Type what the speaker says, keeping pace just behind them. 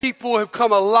People have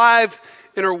come alive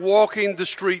and are walking the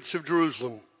streets of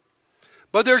Jerusalem.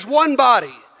 But there's one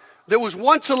body that was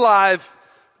once alive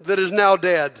that is now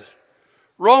dead.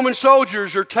 Roman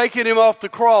soldiers are taking him off the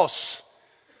cross.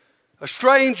 A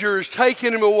stranger is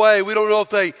taking him away. We don't know if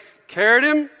they carried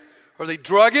him or they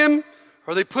drug him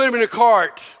or they put him in a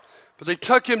cart, but they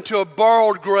took him to a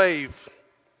borrowed grave.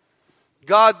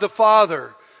 God the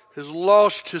Father has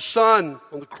lost his Son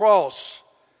on the cross,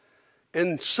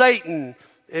 and Satan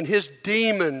and his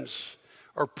demons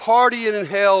are partying in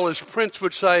hell, as Prince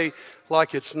would say,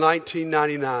 like it's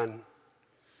 1999.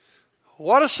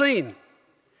 What a scene.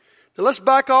 Now let's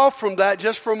back off from that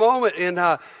just for a moment.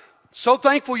 And so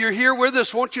thankful you're here with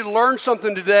us. I want you to learn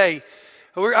something today.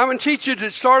 I'm going to teach you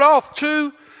to start off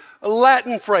 2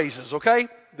 Latin phrases, okay?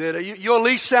 That you'll at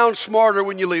least sound smarter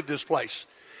when you leave this place.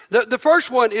 The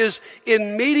first one is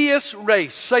in medias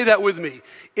res. Say that with me.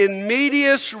 In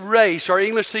medias res. Our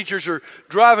English teachers are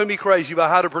driving me crazy about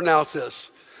how to pronounce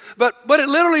this. But what it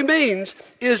literally means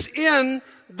is in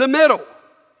the middle.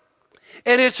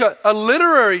 And it's a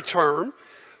literary term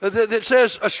that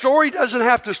says a story doesn't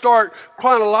have to start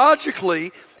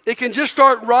chronologically. It can just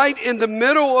start right in the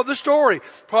middle of the story.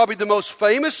 Probably the most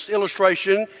famous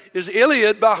illustration is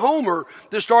Iliad by Homer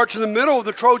that starts in the middle of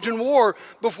the Trojan War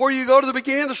before you go to the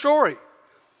beginning of the story.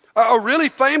 A really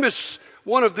famous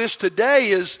one of this today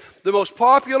is the most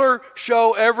popular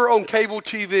show ever on cable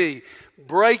TV,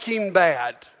 Breaking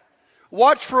Bad.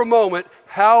 Watch for a moment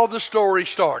how the story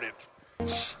started.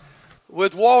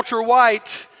 With Walter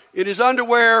White in his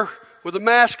underwear, with a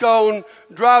mask on,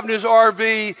 driving his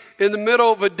RV in the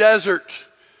middle of a desert.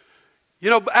 You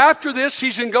know, after this,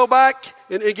 he's going to go back,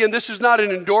 and again, this is not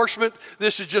an endorsement,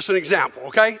 this is just an example,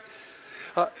 okay?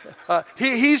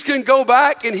 He's going to go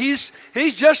back, and he's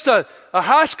just a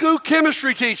high school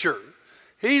chemistry teacher.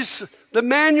 He's the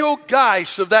Manuel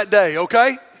Geist of that day,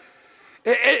 okay?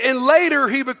 And later,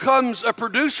 he becomes a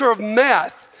producer of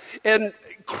meth, and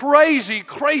crazy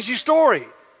story.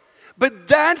 But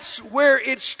that's where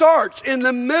it starts, in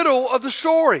the middle of the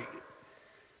story.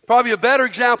 Probably a better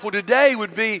example today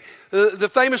would be the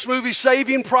famous movie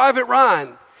Saving Private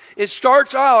Ryan. It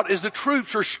starts out as the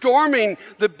troops are storming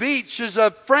the beaches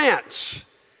of France.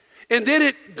 And then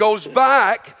it goes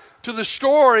back to the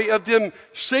story of them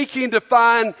seeking to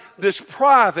find this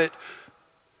private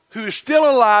who is still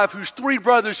alive, whose 3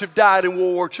 brothers have died in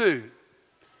World War II.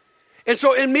 And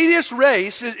so in medias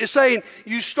res is saying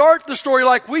you start the story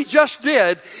like we just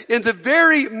did in the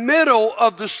very middle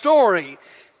of the story,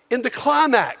 in the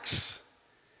climax.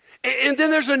 And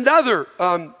then there's another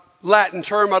Latin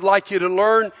term I'd like you to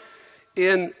learn,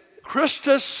 in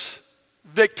Christus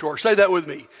Victor. Say that with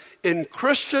me. In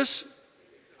Christus,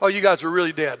 oh, you guys are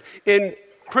really dead. In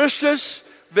Christus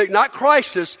Victor, not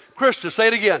Christus, Christus. Say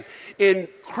it again. In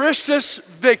Christus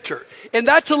Victor. And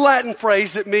that's a Latin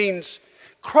phrase that means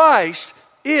Christ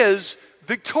is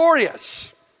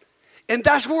victorious. And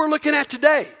that's what we're looking at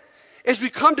today. As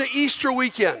we come to Easter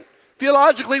weekend,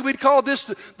 theologically we'd call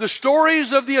this the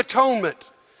stories of the atonement.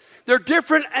 There are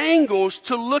different angles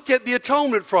to look at the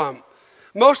atonement from.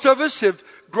 Most of us have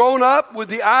grown up with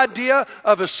the idea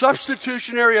of a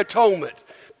substitutionary atonement,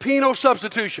 penal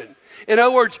substitution. In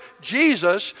other words,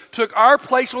 Jesus took our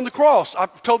place on the cross.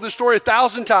 I've told this story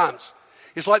 1,000 times.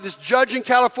 It's like this judge in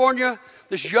California.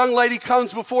 This young lady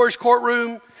comes before his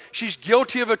courtroom. She's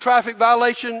guilty of a traffic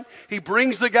violation. He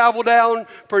brings the gavel down,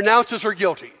 pronounces her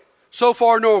guilty. So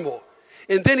far, normal.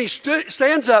 And then he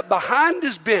stands up behind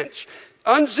his bench,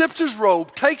 unzips his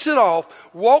robe, takes it off,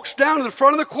 walks down to the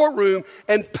front of the courtroom,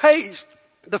 and pays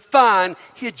the fine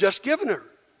he had just given her.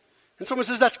 And someone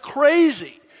says, that's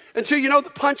crazy. Until you know the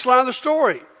punchline of the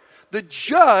story. The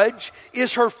judge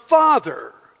is her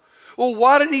father. Well,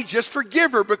 why didn't he just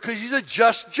forgive her? Because he's a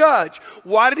just judge.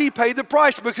 Why did he pay the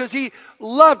price? Because he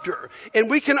loved her. And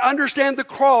we can understand the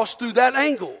cross through that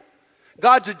angle.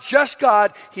 God's a just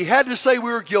God. He had to say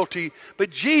we were guilty.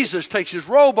 But Jesus takes his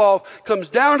robe off, comes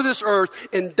down to this earth,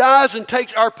 and dies and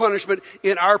takes our punishment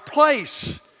in our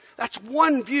place. That's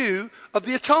one view of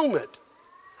the atonement.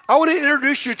 I want to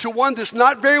introduce you to one that's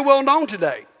not very well known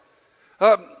today.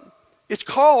 It's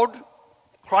called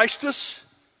Christus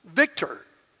Victor.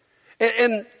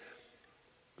 And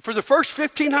for the first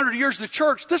 1,500 years of the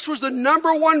church, this was the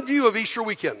number one view of Easter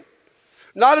weekend.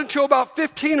 Not until about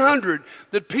 1500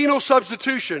 did penal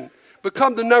substitution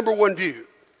become the number one view.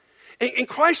 And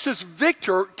Christus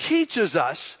Victor teaches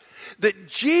us that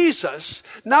Jesus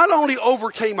not only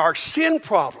overcame our sin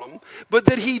problem, but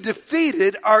that he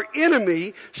defeated our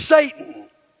enemy, Satan.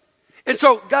 And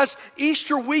so, guys,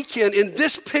 Easter weekend in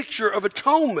this picture of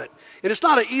atonement, and it's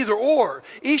not an either or,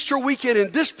 Easter weekend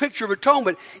in this picture of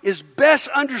atonement is best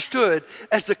understood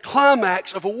as the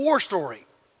climax of a war story.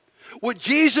 What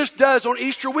Jesus does on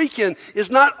Easter weekend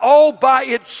is not all by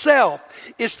itself.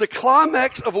 It's the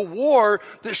climax of a war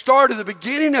that started at the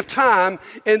beginning of time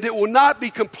and that will not be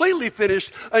completely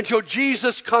finished until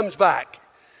Jesus comes back.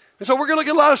 And so we're going to look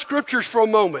at a lot of scriptures for a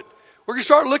moment. We're going to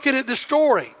start looking at this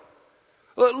story.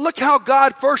 Look how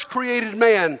God first created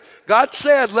man. God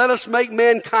said, let us make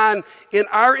mankind in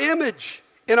our image,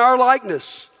 in our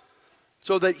likeness,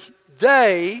 so that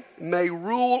they may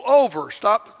rule over.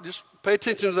 Stop, just pay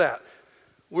attention to that.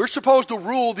 We're supposed to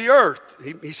rule the earth.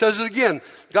 He says it again.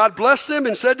 God blessed them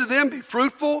and said to them, be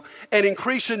fruitful and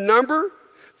increase in number,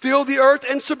 fill the earth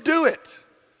and subdue it.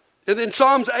 And then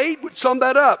Psalms 8 would sum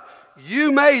that up.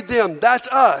 You made them, that's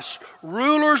us,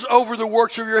 rulers over the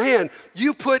works of your hand.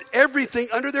 You put everything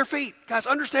under their feet. Guys,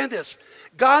 understand this.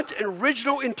 God's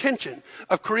original intention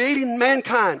of creating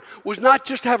mankind was not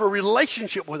just to have a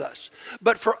relationship with us,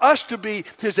 but for us to be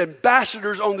his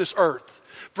ambassadors on this earth.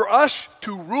 For us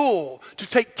to rule, to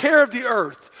take care of the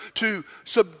earth, to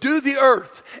subdue the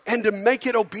earth, and to make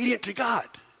it obedient to God.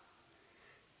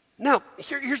 Now,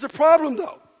 here's the problem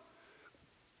though.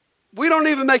 We don't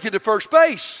even make it to first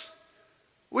base.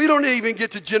 We don't even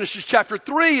get to Genesis chapter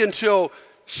 3 until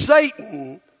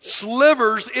Satan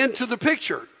slivers into the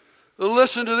picture.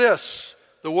 Listen to this.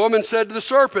 The woman said to the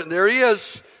serpent, there he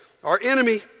is, our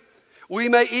enemy. We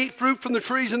may eat fruit from the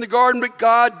trees in the garden, but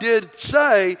God did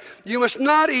say, you must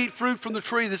not eat fruit from the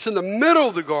tree that's in the middle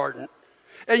of the garden,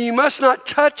 and you must not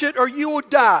touch it or you will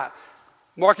die.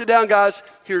 Mark it down, guys.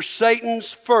 Here's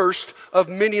Satan's first of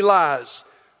many lies.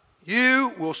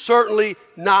 You will certainly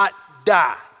not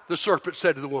die, the serpent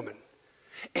said to the woman.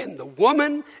 And the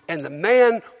woman and the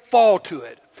man fall to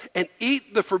it and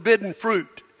eat the forbidden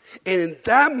fruit. And in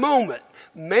that moment,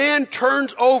 man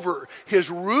turns over his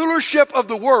rulership of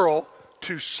the world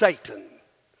to Satan.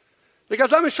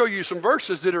 Because I'm going to show you some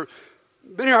verses that have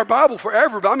been in our Bible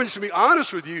forever, but I'm just going to be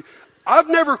honest with you. I've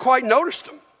never quite noticed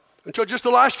them until just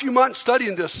the last few months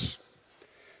studying this.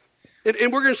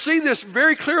 And we're going to see this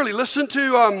very clearly. Listen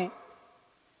to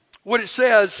what it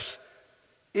says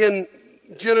in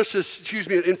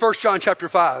in 1 John chapter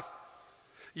 5.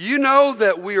 You know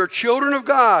that we are children of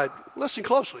God. Listen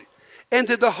closely. And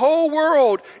that the whole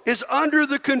world is under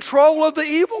the control of the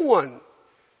evil one.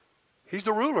 He's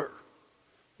the ruler.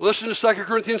 Listen to 2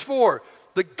 Corinthians 4.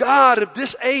 The God of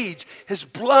this age has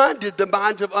blinded the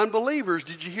minds of unbelievers.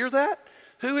 Did you hear that?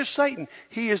 Who is Satan?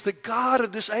 He is the God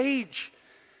of this age.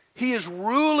 He is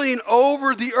ruling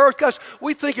over the earth. Guys,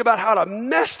 we think about how a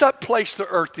messed up place the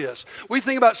earth is. We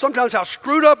think about sometimes how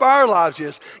screwed up our lives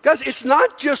is. Guys, it's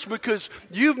not just because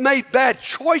you've made bad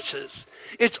choices.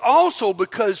 It's also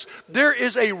because there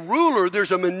is a ruler,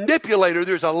 there's a manipulator,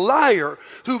 there's a liar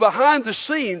who behind the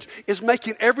scenes is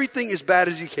making everything as bad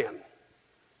as he can.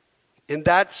 And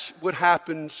that's what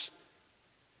happens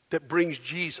that brings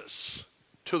Jesus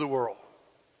to the world.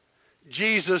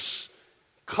 Jesus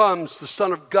comes, the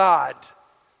Son of God,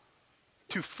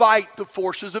 to fight the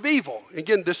forces of evil.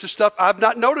 Again, this is stuff I've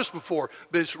not noticed before,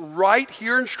 but it's right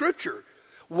here in Scripture.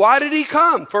 Why did he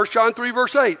come? 1 John 3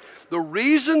 verse 8. The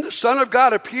reason the Son of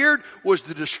God appeared was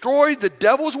to destroy the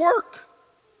devil's work.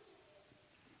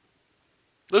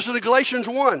 Listen to Galatians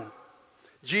 1.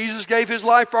 Jesus gave his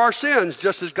life for our sins,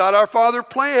 just as God our Father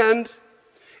planned,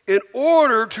 in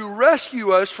order to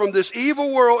rescue us from this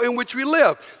evil world in which we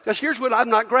live. Because here's what I've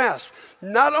not grasped.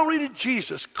 Not only did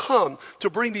Jesus come to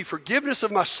bring me forgiveness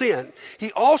of my sin,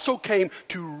 he also came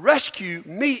to rescue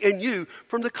me and you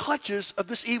from the clutches of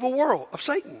this evil world, of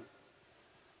Satan.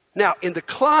 Now, in the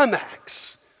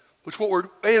climax, which is what we're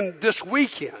in this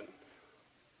weekend,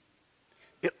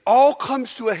 it all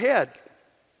comes to a head.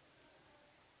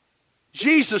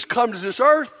 Jesus comes to this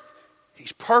earth.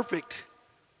 He's perfect.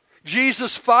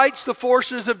 Jesus fights the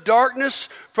forces of darkness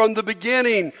from the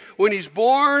beginning when he's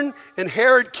born and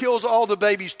Herod kills all the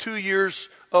babies 2 years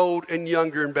old and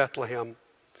younger in Bethlehem.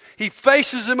 He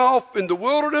faces them off in the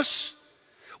wilderness.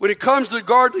 When it comes to the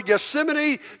Garden of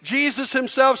Gethsemane, Jesus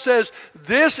himself says,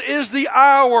 this is the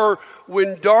hour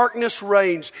when darkness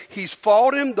reigns. He's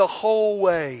fought him the whole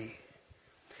way.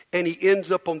 And he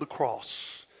ends up on the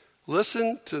cross.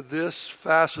 Listen to this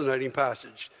fascinating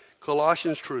passage.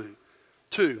 Colossians 2.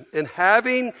 And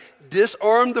having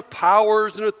disarmed the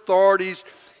powers and authorities,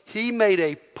 he made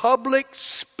a public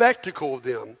spectacle of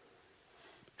them,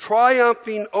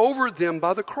 triumphing over them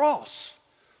by the cross.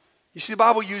 You see, the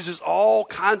Bible uses all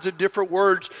kinds of different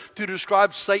words to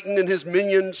describe Satan and his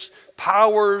minions,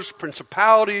 powers,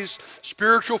 principalities,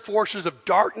 spiritual forces of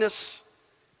darkness.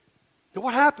 Now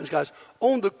what happens, guys?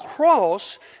 On the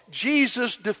cross,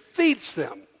 Jesus defeats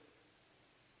them.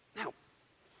 Now,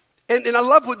 and I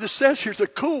love what this says here. It's a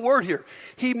cool word here.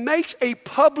 He makes a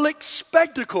public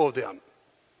spectacle of them.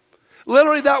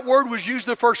 Literally, that word was used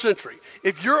in the first century.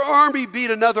 If your army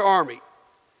beat another army,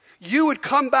 you would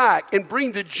come back and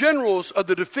bring the generals of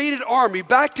the defeated army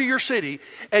back to your city,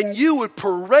 and you would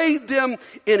parade them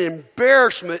in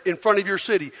embarrassment in front of your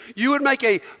city. You would make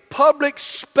a public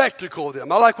spectacle of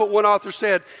them. I like what one author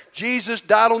said. Jesus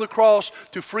died on the cross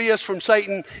to free us from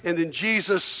Satan, and then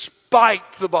Jesus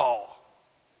spiked the ball.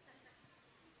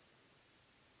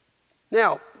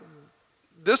 Now,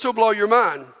 this will blow your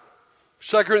mind.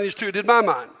 2 Corinthians 2 did my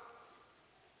mind.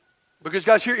 Because,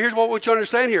 guys, here's what I want you to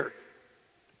understand here.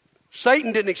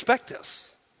 Satan didn't expect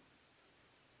this.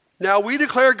 Now we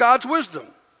declare God's wisdom,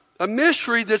 a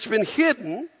mystery that's been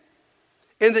hidden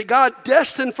and that God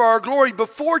destined for our glory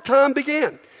before time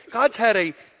began. God's had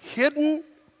a hidden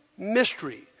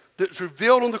mystery that's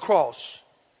revealed on the cross.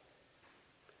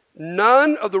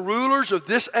 None of the rulers of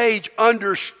this age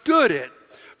understood it,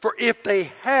 for if they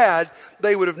had,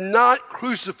 they would have not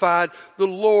crucified the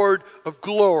Lord of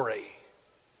glory.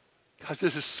 Guys,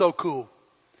 this is so cool.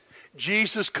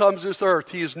 Jesus comes to this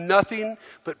earth. He is nothing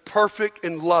but perfect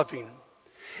and loving.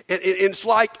 And it's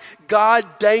like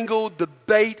God dangled the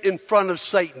bait in front of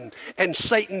Satan, and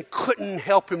Satan couldn't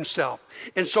help himself.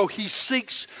 And so he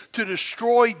seeks to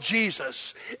destroy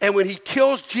Jesus. And when he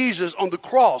kills Jesus on the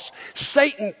cross,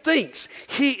 Satan thinks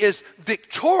he is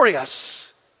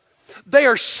victorious. They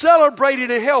are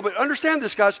celebrating in hell. But understand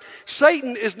this, guys.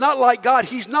 Satan is not like God.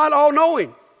 He's not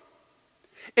all-knowing.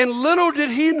 And little did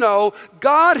he know,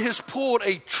 God has pulled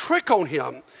a trick on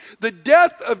him. The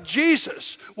death of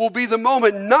Jesus will be the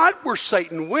moment not where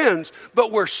Satan wins,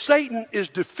 but where Satan is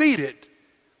defeated.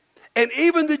 And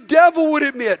even the devil would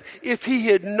admit, if he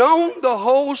had known the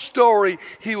whole story,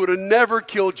 he would have never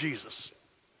killed Jesus.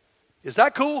 Is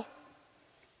that cool?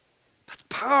 That's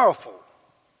powerful.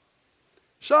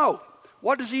 So,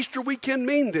 what does Easter weekend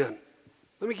mean then?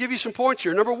 Let me give you some points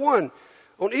here. Number one,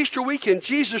 on Easter weekend,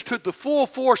 Jesus took the full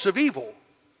force of evil.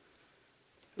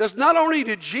 That's not only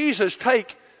did Jesus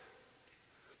take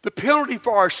the penalty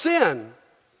for our sin,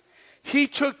 he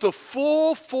took the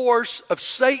full force of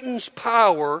Satan's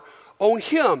power on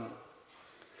him.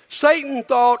 Satan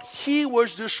thought he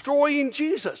was destroying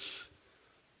Jesus.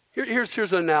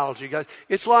 Here's an analogy, guys.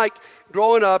 It's like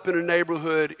growing up in a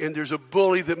neighborhood and there's a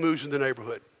bully that moves in the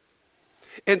neighborhood.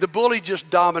 And the bully just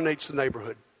dominates the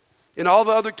neighborhood. And all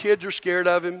the other kids are scared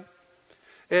of him.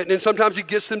 And sometimes he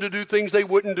gets them to do things they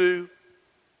wouldn't do.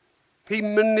 He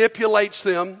manipulates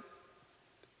them.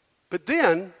 But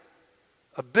then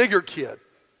a bigger kid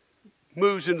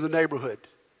moves into the neighborhood.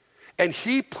 And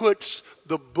he puts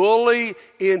the bully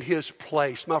in his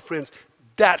place. My friends,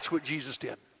 that's what Jesus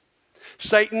did.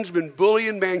 Satan's been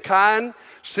bullying mankind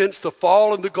since the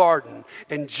fall in the garden.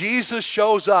 And Jesus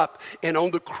shows up, and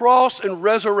on the cross and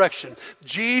resurrection,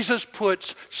 Jesus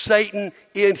puts Satan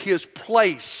in his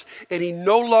place. And he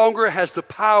no longer has the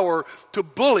power to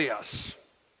bully us.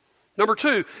 Number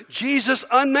two, Jesus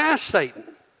unmasked Satan.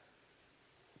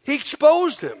 He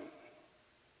exposed him.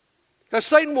 Now,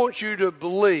 Satan wants you to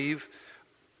believe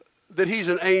that he's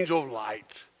an angel of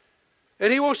light.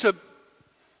 And he wants to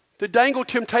dangle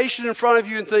temptation in front of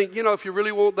you and think, if you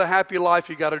really want the happy life,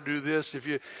 you got to do this. If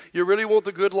you really want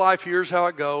the good life, here's how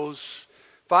it goes.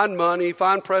 Find money,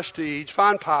 find prestige,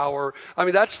 find power. I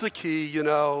mean, that's the key,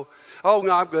 Oh,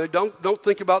 no, I'm good. Don't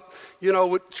think about,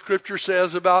 what Scripture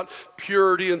says about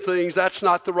purity and things. That's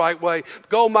not the right way.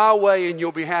 Go my way and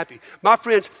you'll be happy. My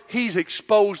friends, he's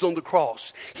exposed on the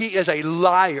cross. He is a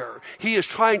liar. He is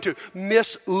trying to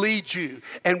mislead you.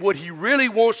 And what he really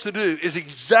wants to do is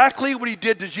exactly what he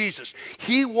did to Jesus.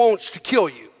 He wants to kill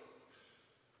you.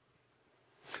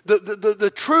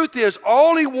 The truth is,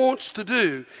 all he wants to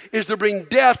do is to bring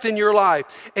death in your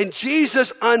life. And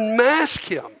Jesus unmasked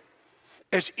him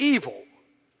as evil,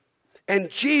 and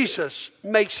Jesus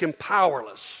makes him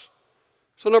powerless.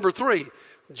 So number three,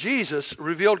 Jesus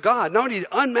revealed God. Not only did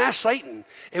he unmask Satan,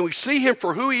 and we see him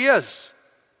for who he is,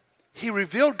 he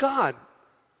revealed God.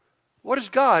 What is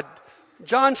God?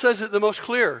 John says it the most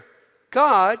clear.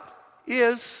 God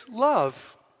is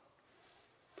love.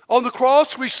 On the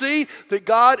cross, we see that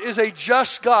God is a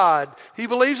just God. He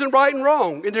believes in right and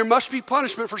wrong, and there must be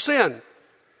punishment for sin.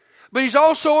 But he's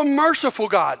also a merciful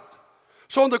God.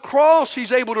 So on the cross,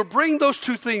 he's able to bring those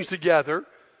two things together.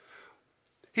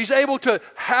 He's able to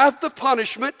have the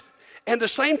punishment and at the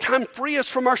same time free us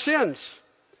from our sins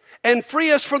and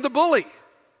free us from the bully.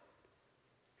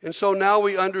 And so now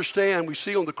we understand, we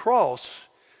see on the cross,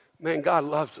 man, God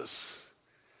loves us.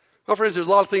 My friends, there's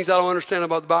a lot of things I don't understand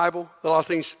about the Bible. A lot of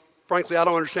things, frankly, I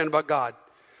don't understand about God.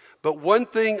 But one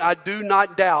thing I do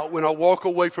not doubt when I walk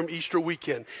away from Easter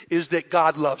weekend is that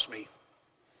God loves me.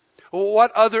 Well,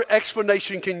 what other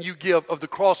explanation can you give of the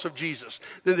cross of Jesus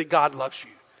than that God loves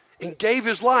you and gave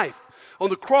his life? On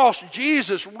the cross,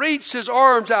 Jesus reached his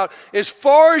arms out as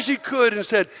far as he could and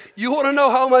said, you want to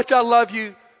know how much I love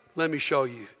you? Let me show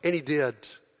you. And he did.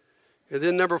 And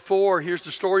then number 4, here's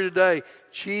the story today.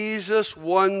 Jesus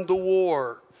won the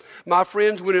war. My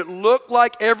friends, when it looked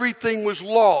like everything was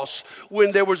lost,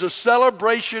 when there was a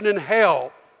celebration in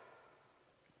hell,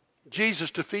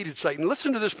 Jesus defeated Satan.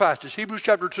 Listen to this passage, Hebrews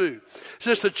chapter 2.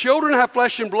 Since the children have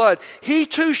flesh and blood, he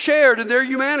too shared in their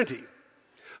humanity,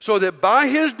 so that by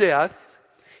his death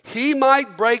he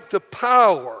might break the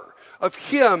power of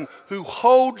him who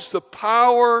holds the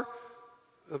power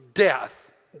of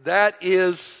death. That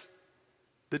is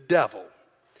the devil.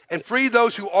 And free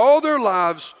those who all their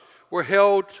lives were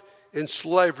held in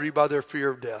slavery by their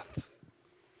fear of death.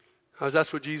 Because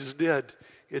that's what Jesus did.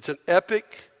 It's an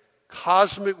epic,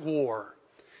 cosmic war.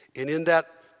 And in that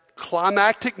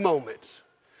climactic moment,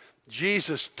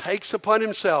 Jesus takes upon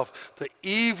himself the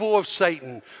evil of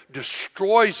Satan,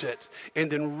 destroys it, and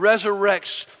then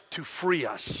resurrects to free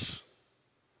us.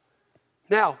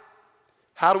 Now,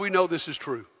 how do we know this is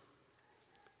true?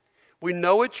 We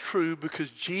know it's true because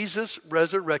Jesus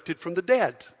resurrected from the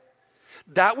dead.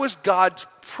 That was God's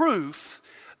proof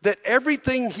that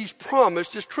everything he's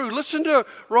promised is true. Listen to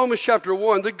Romans chapter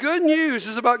 1. The good news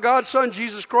is about God's Son,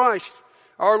 Jesus Christ,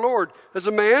 our Lord. As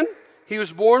a man, he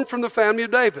was born from the family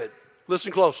of David.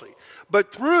 Listen closely.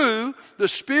 But through the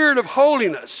Spirit of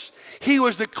holiness, he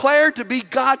was declared to be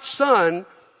God's Son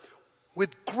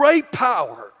with great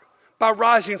power by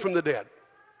rising from the dead.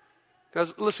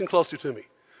 Guys, listen closely to me.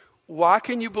 Why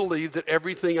can you believe that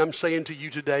everything I'm saying to you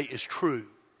today is true?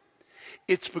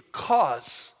 It's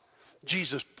because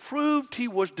Jesus proved he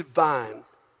was divine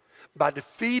by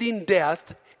defeating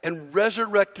death and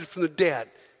resurrected from the dead.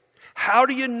 How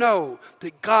do you know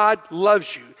that God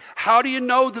loves you? How do you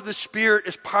know that the Spirit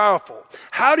is powerful?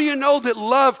 How do you know that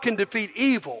love can defeat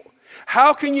evil?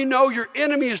 How can you know your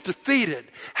enemy is defeated?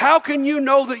 How can you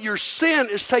know that your sin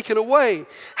is taken away?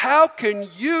 How can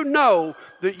you know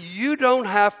that you don't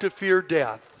have to fear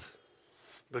death?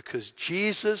 Because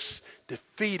Jesus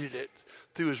defeated it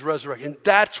through his resurrection. And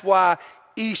that's why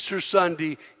Easter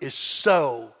Sunday is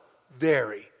so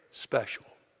very special.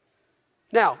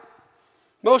 Now,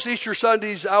 most Easter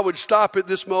Sundays, I would stop at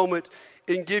this moment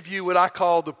and give you what I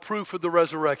call the proof of the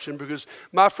resurrection, because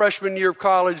my freshman year of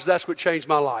college, that's what changed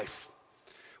my life.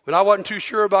 When I wasn't too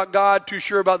sure about God, too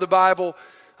sure about the Bible,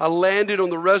 I landed on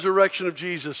the resurrection of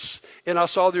Jesus, and I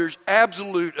saw there's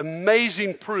absolute,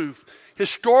 amazing proof,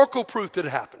 historical proof that it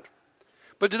happened.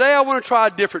 But today I want to try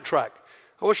a different track.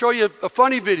 I want to show you a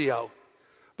funny video.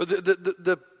 But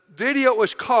the video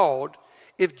is called,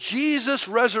 If Jesus'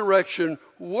 Resurrection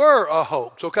Were a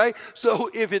Hoax, okay? So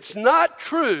if it's not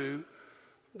true,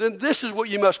 then this is what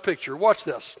you must picture. Watch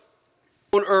this.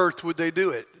 On earth would they do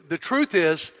it? The truth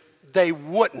is, they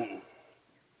wouldn't.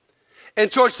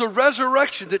 And so it's the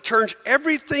resurrection that turns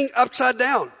everything upside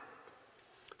down.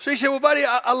 So you say, well, buddy,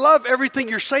 I love everything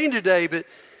you're saying today, but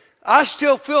I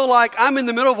still feel like I'm in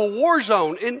the middle of a war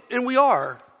zone, and we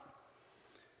are.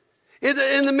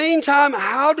 In the meantime,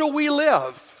 how do we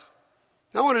live?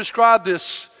 I want to describe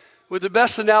this with the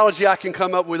best analogy I can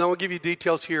come up with. I want to give you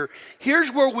details here. Here's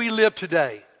where we live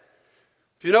today.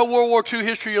 If you know World War II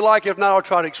history, you like it. If not, I'll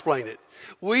try to explain it.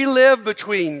 We live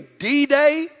between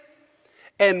D-Day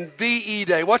and VE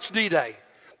Day. What's D-Day?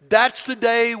 That's the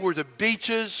day where the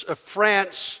beaches of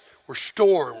France were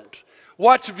stormed.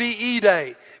 What's VE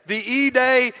Day? VE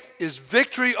Day is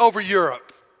victory over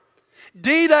Europe.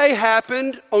 D-Day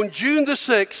happened on June the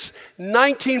 6th,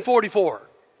 1944.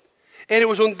 And it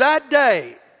was on that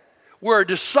day where a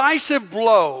decisive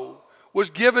blow was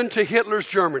given to Hitler's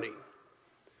Germany.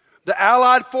 The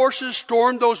Allied forces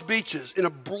stormed those beaches in a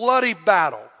bloody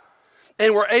battle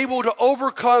and were able to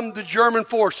overcome the German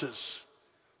forces.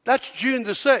 That's June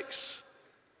the 6th.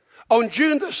 On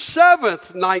June the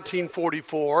 7th,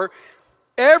 1944,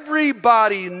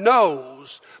 everybody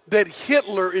knows that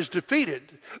Hitler is defeated.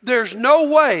 There's no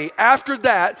way after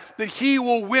that he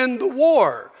will win the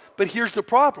war. But here's the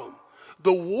problem.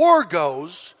 The war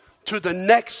goes to the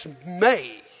next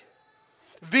May.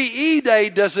 VE Day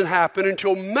doesn't happen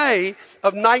until May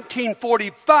of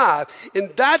 1945.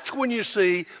 And that's when you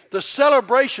see the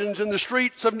celebrations in the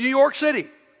streets of New York City.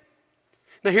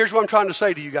 Now, here's what I'm trying to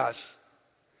say to you guys.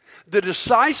 The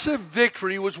decisive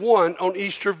victory was won on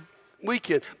Easter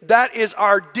weekend. That is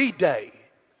our D-Day.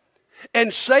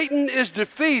 And Satan is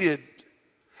defeated,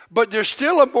 but there's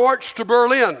still a march to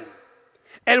Berlin.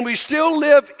 And we still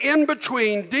live in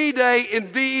between D-Day and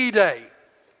VE Day.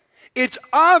 It's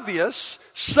obvious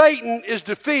Satan is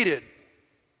defeated.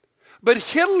 But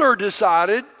Hitler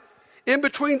decided in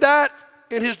between that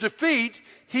and his defeat,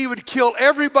 he would kill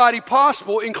everybody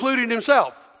possible, including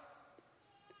himself.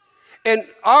 And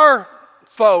our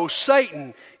foe,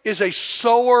 Satan, is a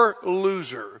sore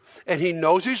loser. And he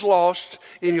knows he's lost,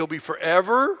 and he'll be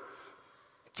forever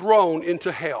thrown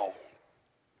into hell.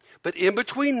 But in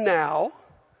between now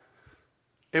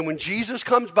and when Jesus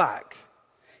comes back,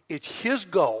 it's his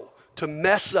goal to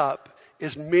mess up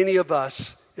as many of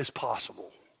us as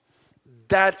possible.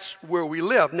 That's where we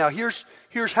live. Now, here's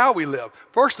how we live.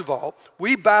 First of all,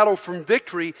 we battle from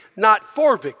victory, not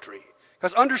for victory.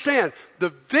 Because understand, the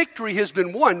victory has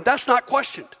been won. That's not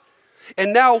questioned.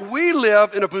 And now we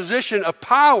live in a position of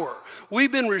power.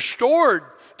 We've been restored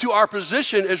to our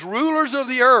position as rulers of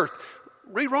the earth.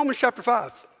 Read Romans chapter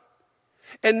 5.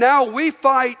 And now we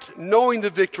fight knowing the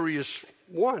victory is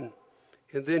won.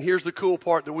 And then here's the cool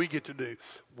part that we get to do.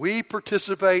 We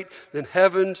participate in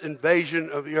heaven's invasion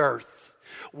of the earth.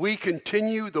 We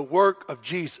continue the work of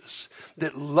Jesus,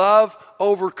 that love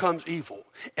overcomes evil.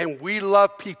 And we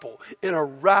love people in a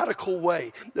radical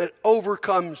way that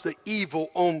overcomes the evil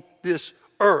on this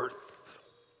earth.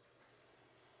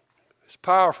 It's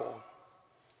powerful.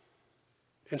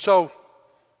 And so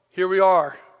here we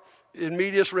are in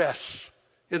medias res,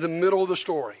 in the middle of the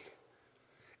story.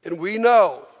 And we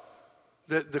know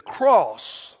that the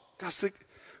cross,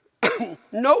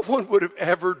 no one would have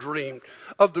ever dreamed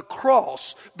of the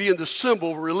cross being the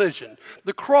symbol of religion.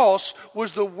 The cross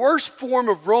was the worst form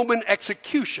of Roman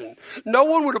execution. No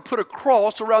one would have put a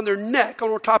cross around their neck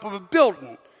on the top of a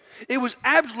building. It was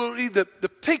absolutely the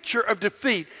picture of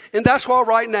defeat. And that's why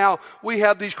right now we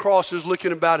have these crosses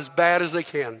looking about as bad as they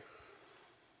can.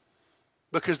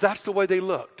 Because that's the way they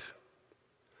looked.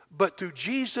 But through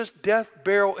Jesus' death,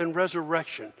 burial, and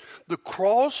resurrection, the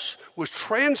cross was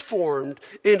transformed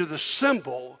into the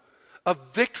symbol of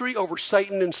victory over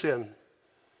Satan and sin.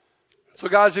 So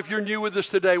guys, if you're new with us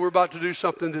today, we're about to do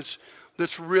something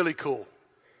that's really cool.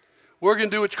 We're going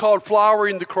to do what's called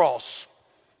flowering the cross.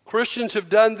 Christians have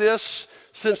done this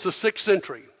since the 6th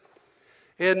century.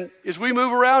 And as we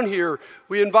move around here,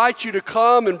 we invite you to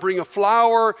come and bring a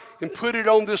flower and put it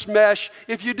on this mesh.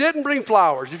 If you didn't bring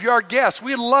flowers, if you're our guest,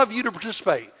 we'd love you to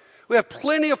participate. We have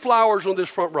plenty of flowers on this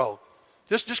front row.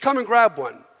 Just come and grab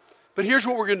one. But here's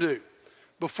what we're going to do.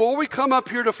 Before we come up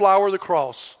here to flower the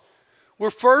cross,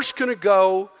 we're first going to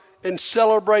go and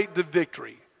celebrate the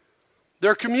victory.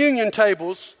 There are communion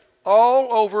tables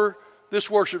all over this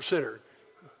worship center.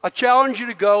 I challenge you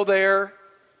to go there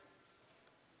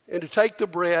and to take the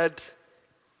bread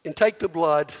and take the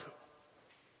blood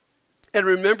and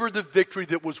remember the victory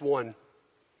that was won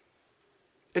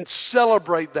and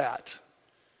celebrate that.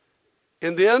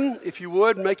 And then, if you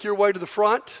would, make your way to the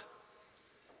front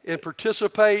and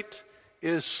participate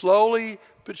as slowly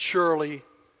but surely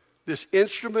this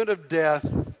instrument of death,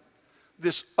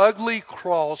 this ugly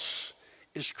cross,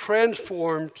 is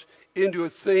transformed into a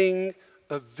thing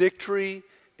of victory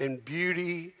and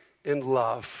beauty and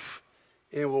love.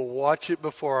 And we'll watch it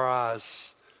before our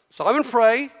eyes. So I'm going to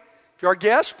pray. If you're our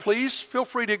guest, please feel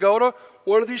free to go to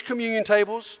one of these communion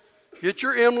tables, get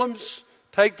your emblems,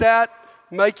 take that,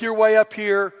 make your way up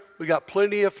here. We got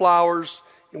plenty of flowers,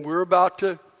 and we're about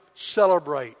to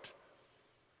celebrate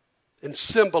and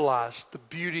symbolize the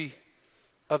beauty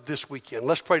of this weekend.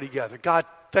 Let's pray together. God,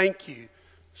 thank you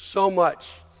so much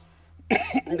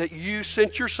that you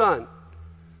sent your son,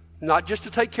 not just to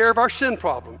take care of our sin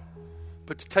problem,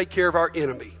 but to take care of our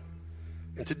enemy.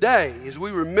 And today, as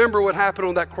we remember what happened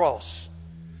on that cross,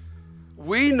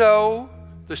 we know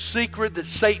the secret that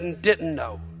Satan didn't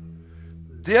know.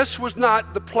 This was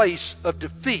not the place of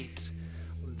defeat.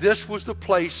 This was the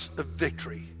place of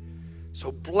victory.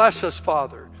 So bless us,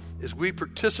 Father, as we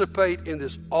participate in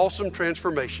this awesome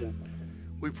transformation.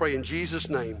 We pray in Jesus'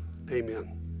 name,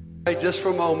 amen. Hey, just for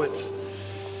a moment.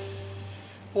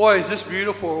 Boy, is this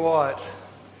beautiful or what?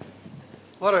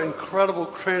 What an incredible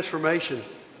transformation.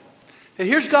 And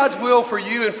here's God's will for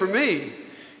you and for me,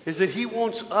 is that he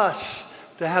wants us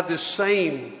to have this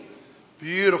same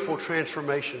beautiful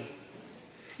transformation.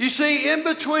 You see, in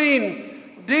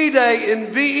between D-Day and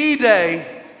VE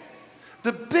Day,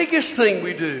 the biggest thing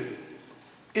we do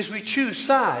is we choose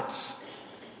sides.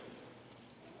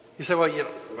 You say, well,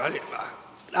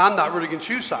 I'm not really going to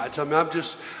choose sides. I mean, I'm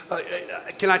just,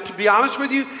 can I be honest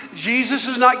with you? Jesus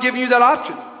is not giving you that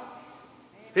option.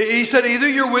 He said either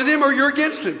you're with him or you're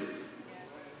against him.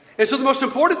 And so the most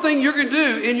important thing you're going to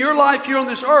do in your life here on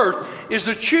this earth is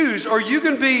to choose. Are you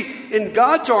going to be in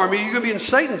God's army? Or are you going to be in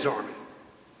Satan's army?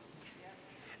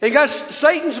 And guys,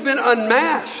 Satan's been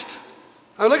unmasked.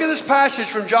 Now look at this passage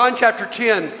from John chapter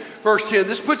 10, verse 10.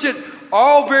 This puts it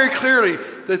all very clearly.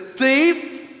 The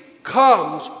thief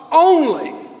comes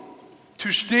only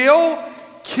to steal,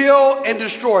 kill, and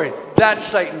destroy. That's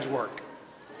Satan's work.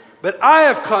 But I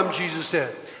have come, Jesus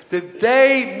said, that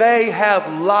they may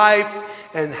have life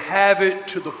and have it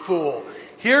to the full.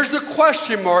 Here's the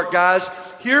question mark, guys.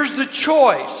 Here's the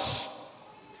choice.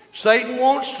 Satan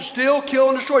wants to steal, kill,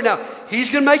 and destroy. Now, he's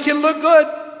going to make it look good.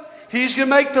 He's going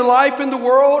to make the life in the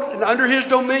world and under his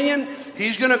dominion,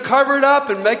 he's going to cover it up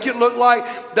and make it look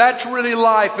like that's really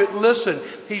life. But listen,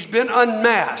 he's been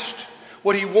unmasked.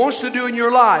 What he wants to do in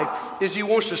your life is he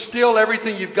wants to steal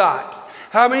everything you've got.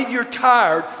 How many of you are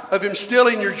tired of him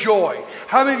stealing your joy?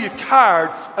 How many of you are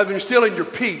tired of him stealing your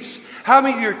peace? How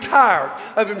many of you are tired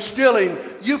of him stealing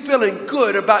you feeling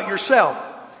good about yourself?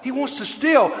 He wants to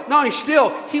steal. Not only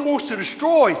steal, he wants to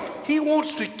destroy. He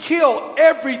wants to kill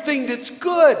everything that's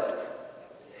good.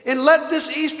 And let this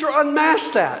Easter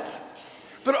unmask that.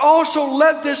 But also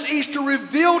let this Easter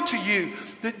reveal to you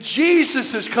that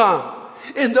Jesus has come.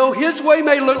 And though his way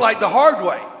may look like the hard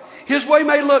way, his way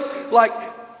may look like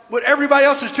what everybody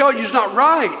else is telling you is not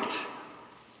right,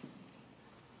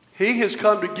 he has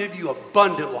come to give you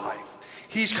abundant life.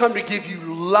 He's come to give you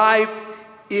life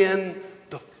in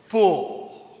the full.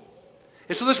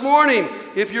 And so this morning,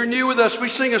 if you're new with us, we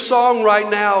sing a song right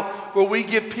now where we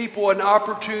give people an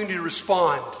opportunity to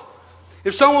respond.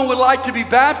 If someone would like to be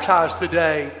baptized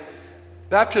today,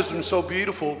 baptism is so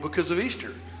beautiful because of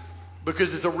Easter.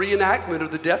 Because it's a reenactment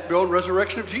of the death, burial, and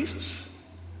resurrection of Jesus.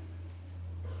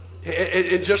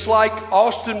 And just like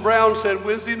Austin Brown said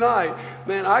Wednesday night,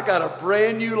 man, I got a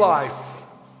brand new life.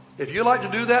 If you'd like to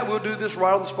do that, we'll do this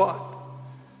right on the spot.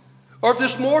 Or if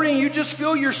this morning you just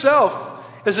feel yourself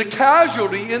as a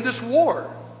casualty in this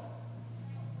war.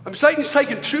 Satan's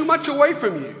taken too much away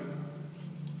from you.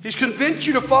 He's convinced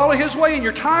you to follow his way and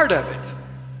you're tired of it.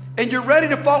 And you're ready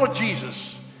to follow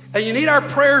Jesus. And you need our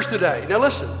prayers today. Now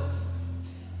listen.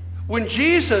 When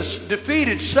Jesus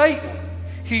defeated Satan,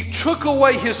 he took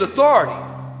away his authority.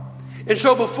 And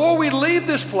so before we leave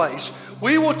this place,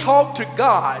 we will talk to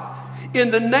God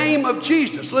in the name of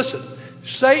Jesus. Listen,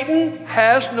 Satan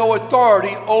has no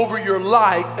authority over your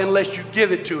life unless you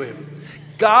give it to him.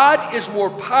 God is more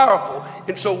powerful.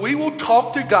 And so we will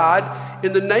talk to God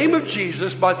in the name of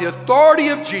Jesus by the authority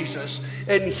of Jesus,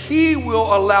 and he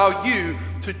will allow you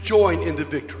to join in the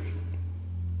victory.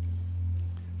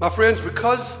 My friends,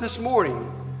 because this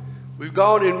morning we've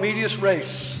gone in medias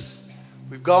res,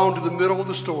 we've gone to the middle of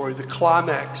the story, the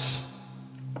climax,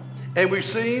 and we've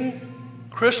seen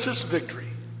Christus victory,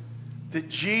 that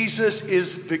Jesus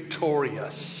is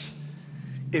victorious.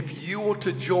 If you want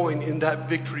to join in that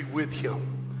victory with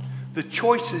him, the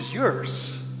choice is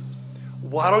yours.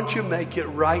 Why don't you make it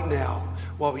right now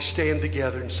while we stand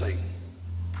together and sing?